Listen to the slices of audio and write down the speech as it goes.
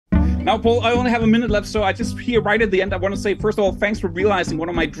Now, Paul, I only have a minute left, so I just here right at the end, I want to say, first of all, thanks for realizing one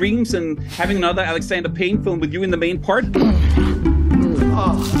of my dreams and having another Alexander Payne film with you in the main part.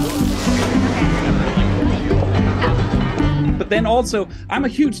 But then also, I'm a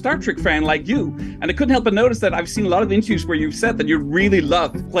huge Star Trek fan like you, and I couldn't help but notice that I've seen a lot of interviews where you've said that you really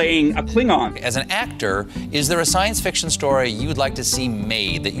love playing a Klingon. As an actor, is there a science fiction story you'd like to see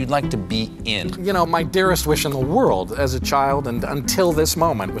made, that you'd like to be in? You know, my dearest wish in the world as a child and until this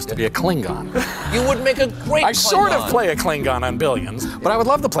moment was to be a Klingon. You would make a great I Klingon. sort of play a Klingon on Billions, but I would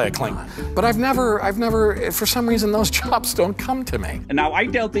love to play a Klingon. But I've never, for some reason, those jobs don't come to me. And now I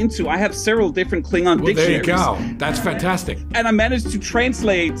have several different Klingon dictionaries. There you go. That's fantastic. And I managed to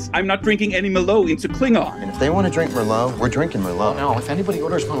translate I'm not drinking any Merlot into Klingon. And if they want to drink Merlot, we're drinking Merlot. No, if anybody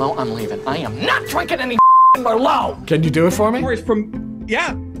orders Merlot, I'm leaving. I am not drinking any Merlot. Can you do it for me? Or it's from,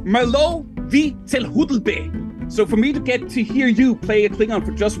 Merlot vi til Holdovers. So for me to get to hear you play a Klingon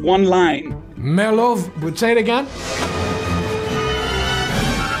for just one line. Merlot, would say it again?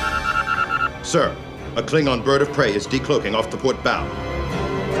 Sir, a Klingon bird of prey is decloaking off the port bow.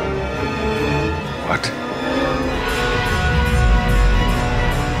 What?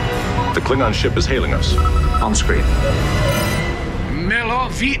 The Klingon ship is hailing us. On screen. Merlot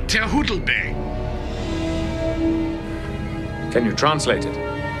vi til Holdovers. Can you translate it?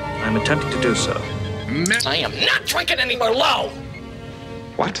 I'm attempting to do so. I am not drinking any Merlot.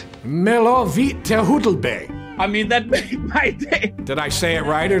 What? Merlot vi til Holdovers. I mean, that made my day. Did I say it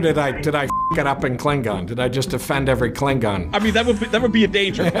right, or did I f it up in Klingon? Did I just offend every Klingon? I mean, that would be a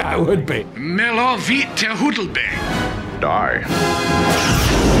danger. Yeah, it would be. Merlot vi til Holdovers. Die.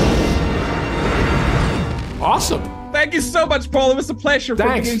 Awesome. Thank you so much, Paul. It was a pleasure.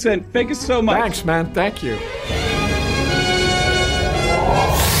 Thanks. Thank you so much. Thanks, man. Thank you.